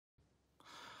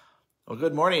Well,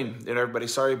 good morning, everybody.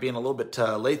 Sorry being a little bit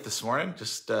late this morning.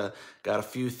 Just got a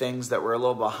few things that were a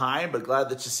little behind, but glad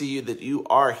to see you that you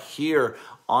are here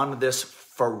on this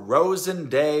frozen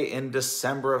day in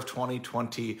December of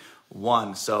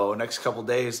 2021. So next couple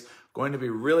days going to be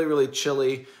really, really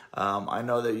chilly. I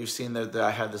know that you've seen that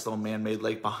I have this little man-made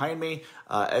lake behind me.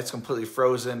 It's completely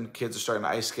frozen. Kids are starting to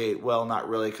ice skate. Well, not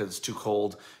really because it's too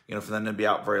cold, for them to be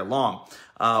out very long.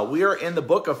 We are in the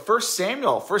book of 1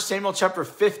 Samuel chapter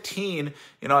 15,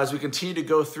 as we continue to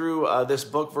go through this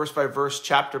book verse by verse,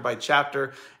 chapter by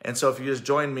chapter. And so if you just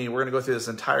join me, we're going to go through this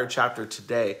entire chapter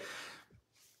today.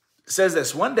 It says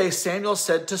this: one day Samuel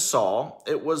said to Saul,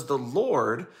 "It was the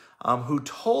Lord who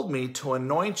told me to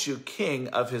anoint you king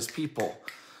of his people."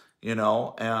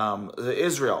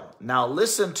 Israel. Now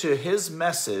listen to his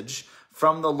message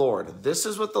from the Lord. This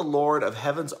is what the Lord of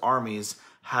heaven's armies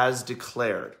has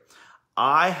declared.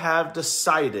 I have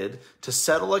decided to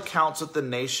settle accounts with the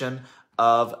nation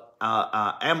of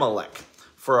Amalek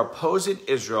for opposing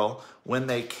Israel when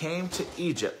they came to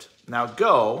Egypt. Now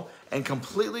go and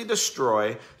completely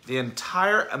destroy the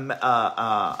entire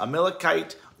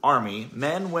Amalekite army,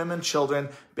 men, women, children,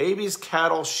 babies,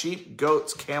 cattle, sheep,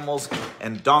 goats, camels,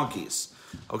 and donkeys.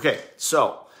 Okay,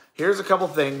 so here's a couple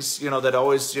things, that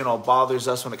always, bothers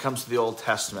us when it comes to the Old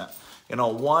Testament.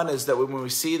 One is that when we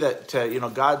see that,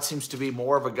 God seems to be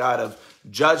more of a God of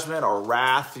judgment or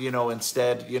wrath,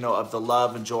 instead, of the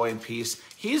love and joy and peace.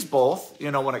 He's both,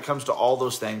 when it comes to all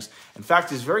those things. In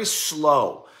fact, he's very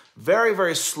slow, very,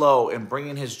 very slow in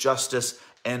bringing his justice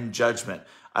and judgment.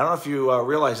 I don't know if you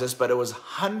realize this, but it was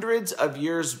hundreds of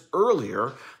years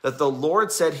earlier that the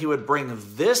Lord said he would bring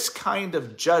this kind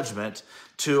of judgment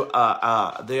to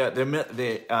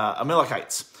the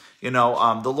Amalekites.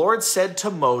 The Lord said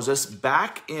to Moses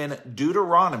back in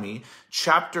Deuteronomy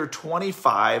chapter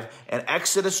 25 and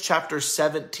Exodus chapter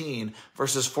 17,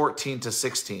 verses 14 to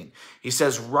 16. He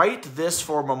says, "Write this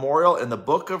for a memorial in the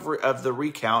book of the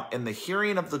recount in the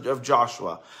hearing of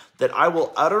Joshua, that I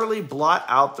will utterly blot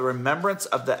out the remembrance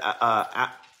of the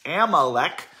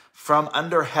Amalek from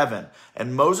under heaven."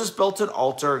 And Moses built an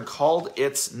altar and called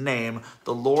its name,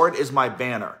 "The Lord is my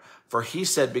banner." For he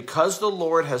said, because the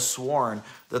Lord has sworn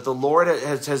that the Lord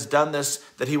has done this,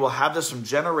 that he will have this from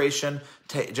generation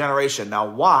to generation. Now,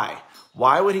 why?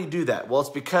 Why would he do that? Well, it's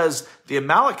because the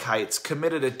Amalekites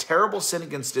committed a terrible sin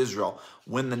against Israel.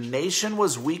 When the nation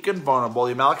was weak and vulnerable,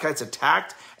 the Amalekites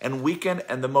attacked and weakened,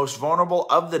 and the most vulnerable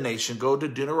of the nation, go to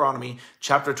Deuteronomy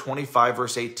chapter 25,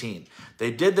 verse 18.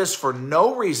 They did this for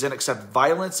no reason except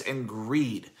violence and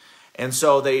greed. And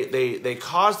so they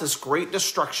caused this great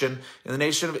destruction in the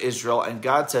nation of Israel. And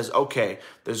God says, okay,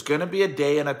 there's going to be a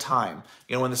day and a time,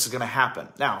 when this is going to happen.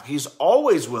 Now, he's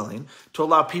always willing to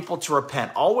allow people to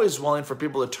repent, always willing for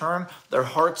people to turn their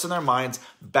hearts and their minds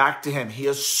back to him. He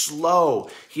is slow.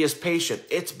 He is patient.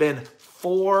 It's been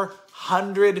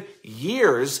 400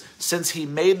 years since he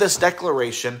made this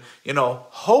declaration,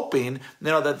 hoping,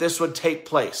 that this would take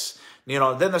place.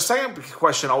 Then the second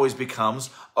question always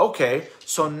becomes, okay,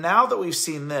 so now that we've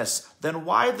seen this, then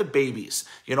why the babies?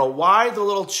 Why the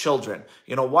little children?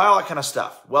 Why all that kind of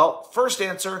stuff? Well, first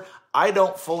answer, I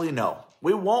don't fully know.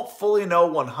 We won't fully know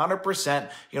 100%,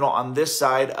 on this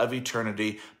side of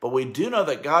eternity, but we do know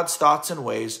that God's thoughts and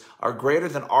ways are greater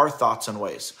than our thoughts and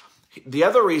ways. The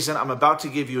other reason I'm about to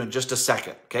give you in just a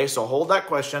second, okay? So hold that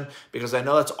question because I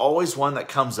know that's always one that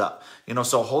comes up.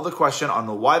 So hold the question on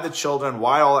the why the children,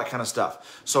 why all that kind of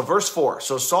stuff. So verse 4,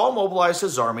 so Saul mobilized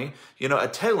his army.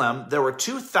 At Telem, there were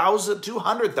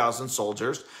 200,000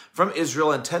 soldiers from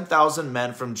Israel and 10,000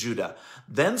 men from Judah.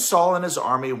 Then Saul and his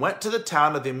army went to the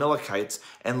town of the Amalekites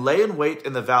and lay in wait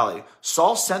in the valley.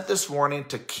 Saul sent this warning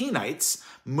to Kenites: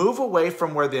 move away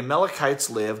from where the Amalekites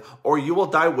live, or you will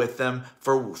die with them,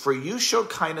 for you showed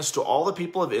kindness to all the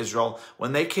people of Israel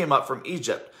when they came up from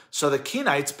Egypt. So the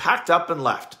Kenites packed up and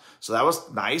left. So that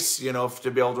was nice,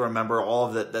 to be able to remember all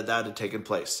of that had taken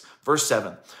place. Verse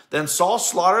 7, then Saul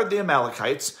slaughtered the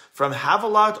Amalekites from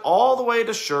Havilah all the way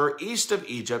to Shur, east of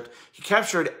Egypt. He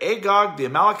captured Agag, the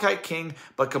Amalekite king,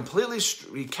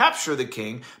 he captured the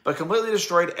king, but completely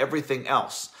destroyed everything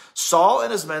else. Saul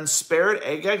and his men spared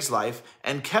Agag's life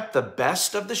and kept the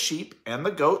best of the sheep and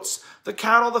the goats, the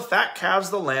cattle, the fat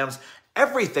calves, the lambs,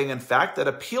 everything, in fact, that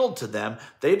appealed to them.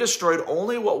 They destroyed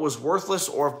only what was worthless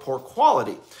or of poor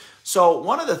quality. So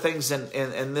one of the things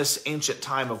in this ancient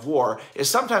time of war is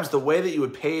sometimes the way that you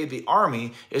would pay the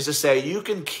army is to say, you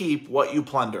can keep what you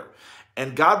plunder.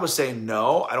 And God was saying,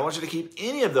 no, I don't want you to keep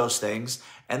any of those things.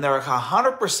 And they're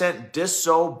 100%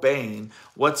 disobeying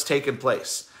what's taken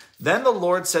place. Then the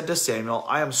Lord said to Samuel,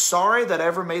 I am sorry that I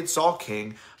ever made Saul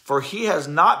king, for he has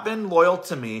not been loyal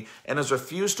to me and has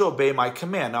refused to obey my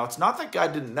command. Now, it's not that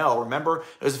God didn't know. Remember,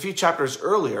 it was a few chapters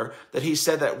earlier that he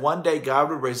said that one day God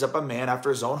would raise up a man after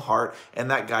his own heart, and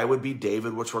that guy would be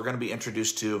David, which we're going to be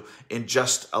introduced to in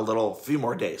just a few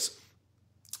more days.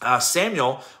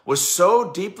 Samuel was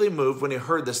so deeply moved when he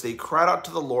heard this that he cried out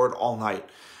to the Lord all night.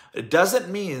 It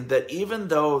doesn't mean that even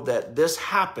though that this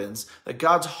happens, that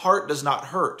God's heart does not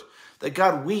hurt, that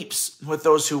God weeps with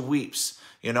those who weeps.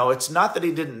 It's not that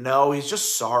he didn't know. He's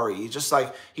just sorry. He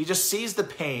just sees the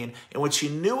pain in which he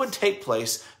knew would take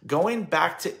place going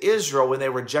back to Israel when they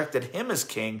rejected him as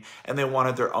king and they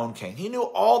wanted their own king. He knew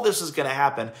all this was going to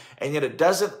happen, and yet it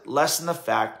doesn't lessen the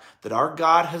fact that our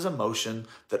God has emotion,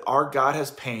 that our God has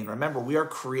pain. Remember, we are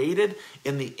created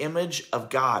in the image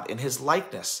of God, in his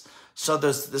likeness. So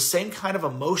there's the same kind of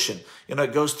emotion,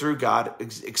 it goes through God,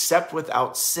 except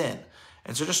without sin.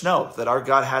 And so just know that our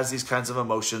God has these kinds of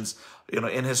emotions,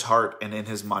 in his heart and in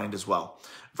his mind as well.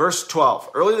 Verse 12,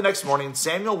 early the next morning,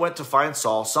 Samuel went to find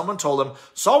Saul. Someone told him,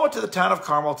 Saul went to the town of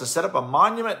Carmel to set up a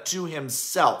monument to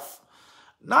himself.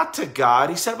 Not to God,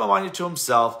 he set up a monument to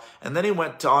himself, and then he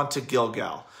went on to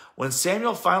Gilgal. When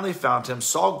Samuel finally found him,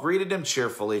 Saul greeted him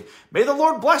cheerfully. May the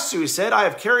Lord bless you, he said. I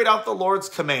have carried out the Lord's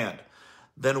command.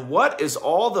 Then what is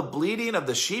all the bleating of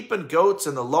the sheep and goats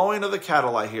and the lowing of the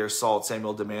cattle I hear?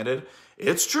 Samuel demanded.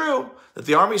 It's true that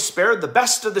the army spared the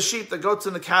best of the sheep, the goats,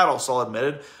 and the cattle, Saul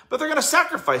admitted, but they're going to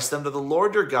sacrifice them to the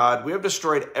Lord your God. We have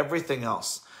destroyed everything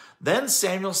else. Then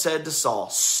Samuel said to Saul,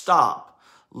 stop.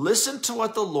 Listen to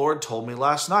what the Lord told me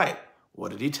last night.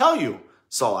 What did he tell you?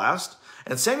 Saul asked.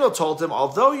 And Samuel told him,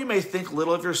 although you may think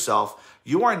little of yourself,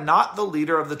 you are not the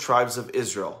leader of the tribes of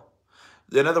Israel.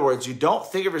 In other words, you don't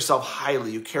think of yourself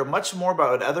highly. You care much more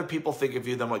about what other people think of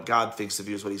you than what God thinks of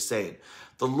you, is what he's saying.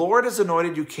 The Lord has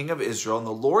anointed you king of Israel, and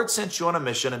the Lord sent you on a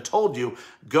mission and told you,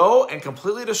 go and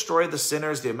completely destroy the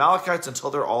sinners, the Amalekites, until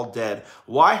they're all dead.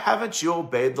 Why haven't you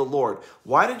obeyed the Lord?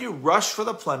 Why did you rush for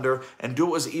the plunder and do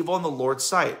what was evil in the Lord's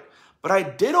sight? But I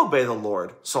did obey the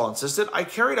Lord, Saul insisted. I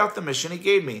carried out the mission he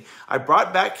gave me. I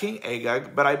brought back King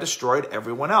Agag, but I destroyed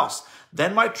everyone else.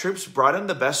 Then my troops brought in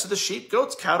the best of the sheep,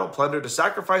 goats, cattle, plunder to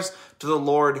sacrifice to the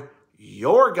Lord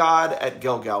your God at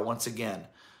Gilgal. Once again,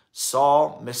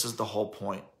 Saul misses the whole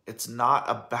point. It's not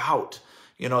about,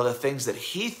 the things that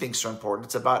he thinks are important.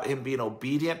 It's about him being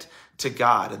obedient to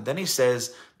God. And then he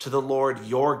says, to the Lord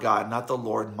your God, not the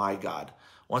Lord my God.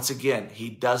 Once again, he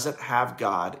doesn't have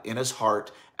God in his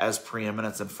heart as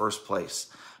preeminence in first place.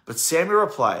 But Samuel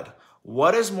replied,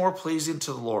 what is more pleasing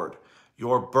to the Lord,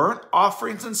 your burnt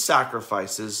offerings and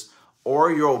sacrifices,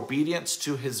 or your obedience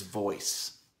to his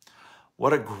voice?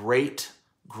 What a great,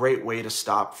 great way to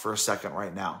stop for a second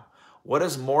right now. What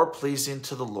is more pleasing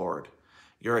to the Lord?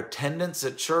 Your attendance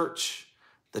at church,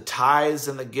 the tithes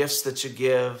and the gifts that you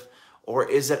give, or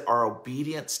is it our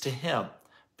obedience to him?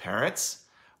 Parents,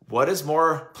 what is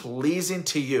more pleasing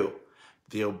to you?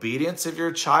 The obedience of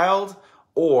your child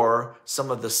or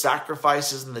some of the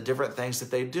sacrifices and the different things that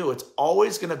they do? It's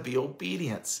always going to be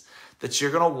obedience that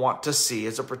you're going to want to see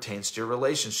as it pertains to your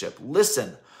relationship.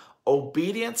 Listen,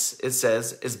 obedience, it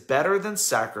says, is better than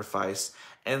sacrifice,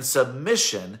 and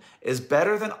submission is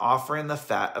better than offering the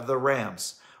fat of the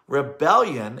rams.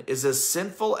 Rebellion is as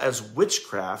sinful as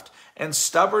witchcraft, and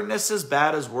stubbornness as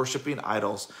bad as worshiping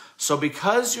idols. So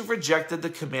because you've rejected the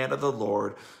command of the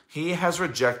Lord, he has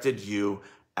rejected you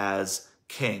as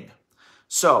king.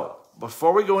 So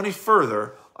before we go any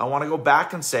further, I want to go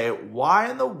back and say, why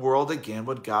in the world again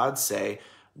would God say,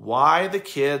 why the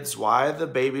kids, why the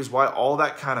babies, why all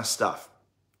that kind of stuff?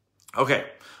 Okay,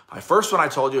 my first one I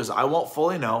told you is I won't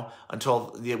fully know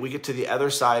until we get to the other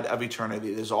side of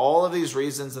eternity. There's all of these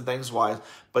reasons and things why,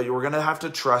 but we're going to have to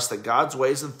trust that God's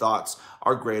ways and thoughts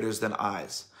are greater than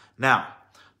ours. Now,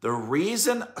 the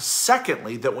reason,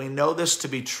 secondly, that we know this to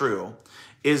be true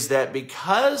is that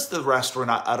because the rest were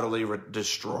not utterly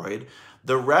destroyed,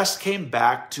 the rest came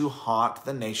back to haunt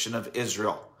the nation of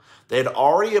Israel. They had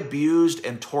already abused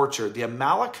and tortured. The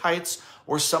Amalekites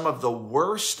were some of the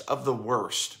worst of the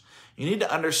worst. You need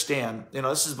to understand,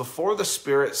 this is before the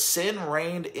Spirit. Sin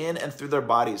reigned in and through their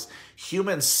bodies.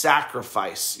 Human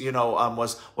sacrifice,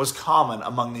 was common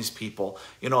among these people.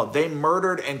 They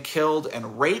murdered and killed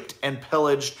and raped and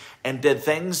pillaged and did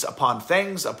things upon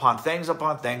things upon things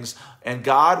upon things. And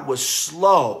God was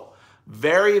slow,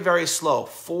 very, very slow.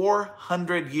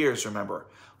 400 years, remember,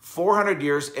 400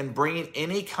 years in bringing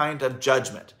any kind of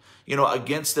judgment,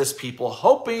 against this people,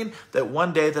 hoping that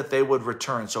one day that they would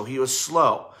return. So he was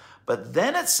slow. But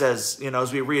then it says,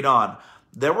 as we read on,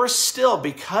 there were still,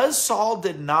 because Saul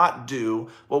did not do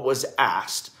what was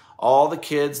asked, all the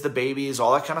kids, the babies,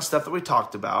 all that kind of stuff that we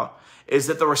talked about, is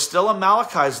that there were still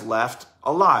Amalekites left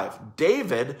alive.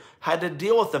 David had to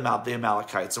deal with the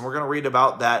Amalekites, and we're going to read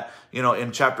about that,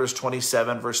 in chapters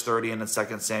 27, verse 30, and in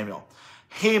 2 Samuel.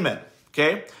 Haman,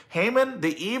 okay? Haman,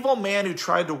 the evil man who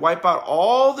tried to wipe out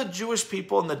all the Jewish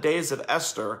people in the days of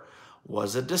Esther,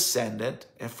 was a descendant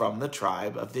from the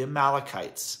tribe of the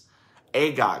Amalekites.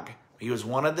 Agag, he was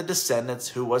one of the descendants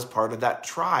who was part of that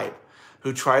tribe,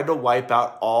 who tried to wipe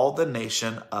out all the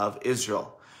nation of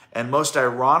Israel. And most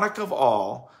ironic of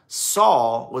all,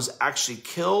 Saul was actually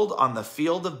killed on the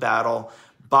field of battle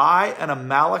by an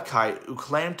Amalekite who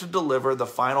claimed to deliver the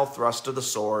final thrust of the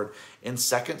sword in 2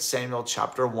 Samuel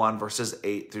chapter 1, verses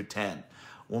 8 through 10.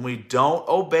 When we don't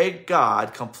obey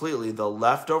God completely, the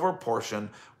leftover portion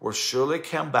will surely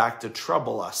come back to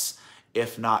trouble us,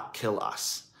 if not kill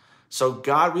us. So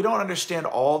God, we don't understand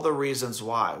all the reasons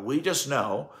why. We just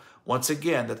know, once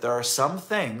again, that there are some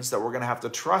things that we're going to have to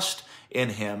trust in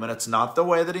him, and it's not the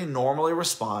way that he normally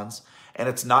responds, and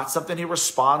it's not something he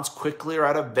responds quickly or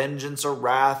out of vengeance or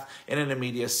wrath in an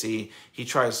immediacy. He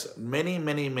tries many,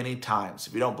 many, many times.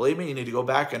 If you don't believe me, you need to go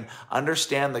back and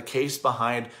understand the case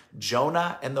behind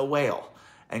Jonah and the whale,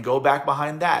 and go back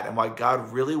behind that and why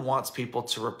God really wants people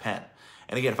to repent.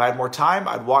 And again, if I had more time,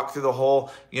 I'd walk through the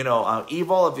whole,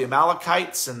 evil of the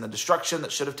Amalekites and the destruction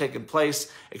that should have taken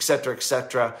place, etc.,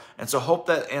 etc. And so hope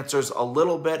that answers a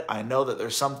little bit. I know that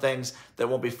there's some things that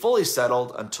won't be fully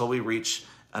settled until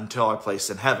our place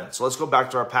in heaven. So let's go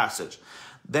back to our passage.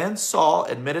 Then Saul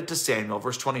admitted to Samuel,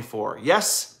 verse 24,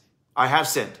 "Yes, I have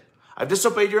sinned. I've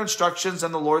disobeyed your instructions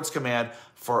and the Lord's command,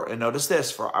 and notice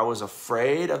this, for I was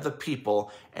afraid of the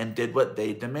people and did what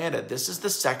they demanded." This is the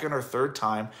second or third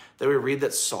time that we read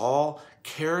that Saul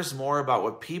cares more about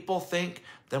what people think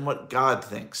than what God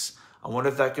thinks. I wonder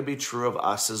if that could be true of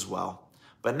us as well.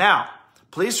 "But now,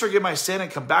 please forgive my sin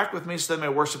and come back with me so that I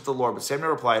may worship the Lord." But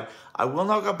Samuel replied, "I will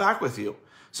not go back with you.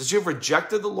 Since you have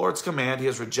rejected the Lord's command, he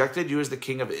has rejected you as the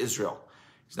king of Israel."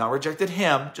 He's not rejected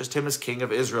him, just him as king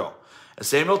of Israel. As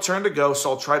Samuel turned to go,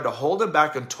 Saul tried to hold him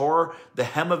back and tore the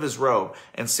hem of his robe.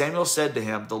 And Samuel said to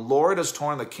him, "The Lord has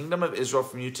torn the kingdom of Israel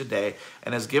from you today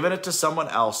and has given it to someone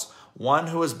else, one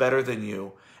who is better than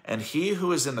you. And he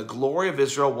who is in the glory of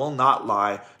Israel will not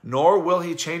lie, nor will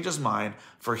he change his mind,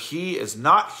 for he is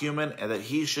not human and that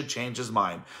he should change his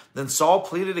mind." Then Saul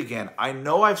pleaded again, "I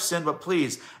know I've sinned, but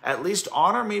please at least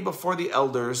honor me before the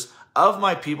elders of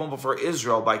my people and before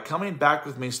Israel by coming back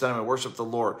with me so that I may worship the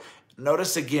Lord."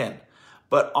 Notice again,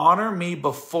 but honor me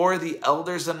before the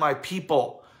elders and my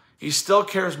people. He still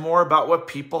cares more about what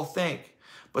people think.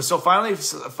 But so finally,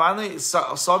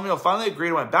 Samuel finally agreed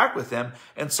and went back with him,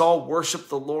 and Saul worshiped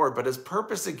the Lord. But his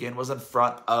purpose again was in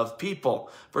front of people.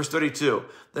 Verse 32,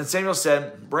 then Samuel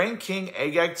said, "Bring King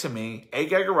Agag to me."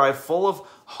 Agag arrived full of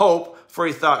hope, for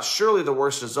he thought, "Surely the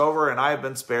worst is over, and I have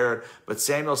been spared." But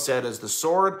Samuel said,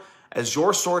 as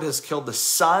your sword has killed the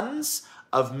sons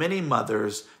of many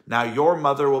mothers, now your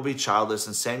mother will be childless."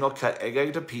 And Samuel cut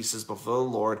Agag to pieces before the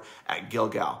Lord at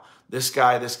Gilgal. This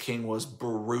king was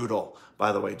brutal,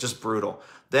 by the way, just brutal.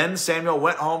 Then Samuel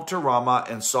went home to Ramah,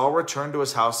 and Saul returned to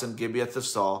his house in Gibeah of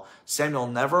Saul. Samuel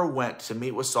never went to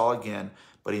meet with Saul again,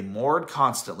 but he mourned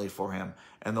constantly for him,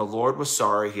 and the Lord was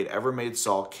sorry he had ever made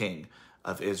Saul king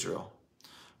of Israel.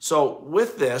 So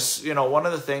with this, one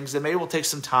of the things that maybe we'll take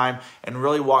some time and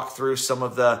really walk through some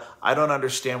of I don't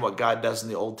understand what God does in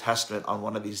the Old Testament on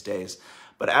one of these days.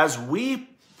 But as we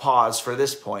pause for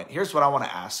this point, here's what I want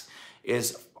to ask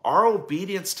is, our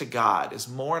obedience to God is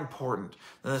more important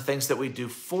than the things that we do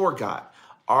for God.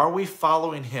 Are we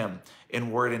following him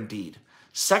in word and deed?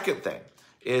 Second thing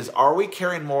is, are we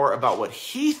caring more about what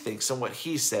he thinks and what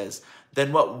he says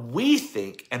than what we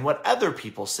think and what other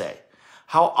people say?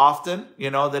 How often,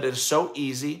 that it is so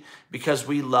easy because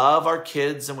we love our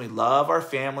kids and we love our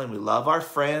family and we love our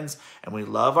friends and we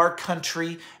love our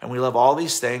country and we love all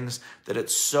these things, that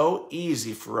it's so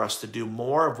easy for us to do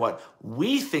more of what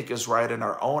we think is right in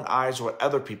our own eyes or what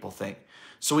other people think.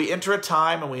 So we enter a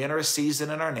time and we enter a season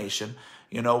in our nation,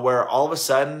 where all of a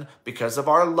sudden, because of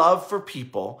our love for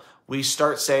people, we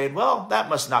start saying, well, that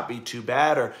must not be too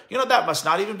bad, or, that must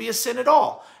not even be a sin at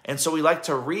all. And so we like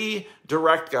to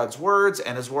redirect God's words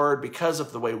and his word because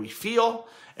of the way we feel,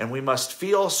 and we must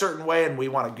feel a certain way, and we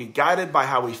want to be guided by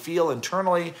how we feel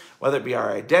internally, whether it be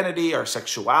our identity, our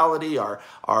sexuality, our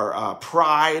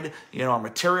pride, our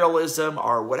materialism,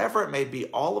 or whatever it may be.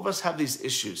 All of us have these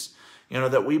issues,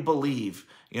 that we believe,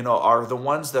 are the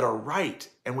ones that are right,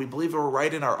 and we believe we're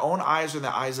right in our own eyes or in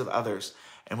the eyes of others.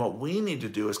 And what we need to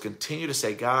do is continue to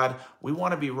say, God, we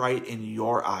want to be right in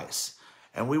your eyes.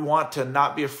 And we want to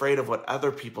not be afraid of what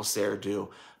other people say or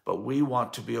do, but we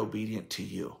want to be obedient to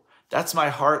you. That's my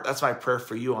heart. That's my prayer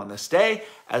for you on this day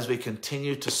as we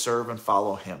continue to serve and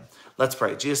follow him. Let's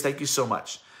pray. Jesus, thank you so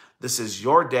much. This is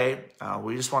your day.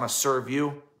 We just want to serve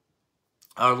you.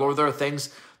 Lord, there are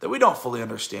things that we don't fully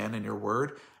understand in your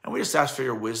word, and we just ask for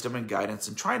your wisdom and guidance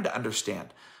in trying to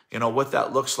understand, what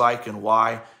that looks like and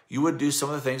why you would do some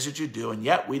of the things that you do. And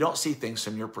yet we don't see things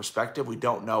from your perspective. We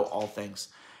don't know all things.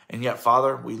 And yet,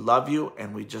 Father, we love you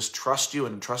and we just trust you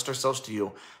and entrust ourselves to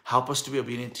you. Help us to be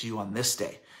obedient to you on this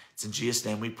day. It's in Jesus'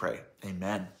 name we pray.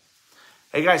 Amen.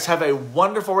 Hey guys, have a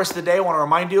wonderful rest of the day. I want to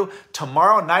remind you,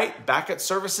 tomorrow night, back at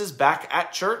services, back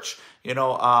at church,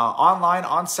 online,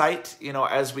 on site,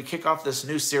 as we kick off this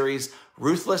new series,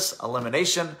 Ruthless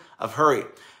Elimination of Hurry.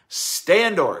 Stay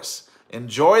indoors.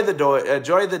 Enjoy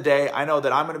the day. I know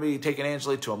that I'm going to be taking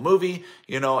Angela to a movie,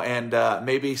 and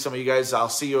maybe some of you guys, I'll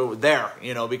see you there,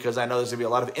 because I know there's going to be a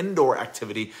lot of indoor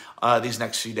activity these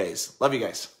next few days. Love you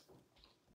guys.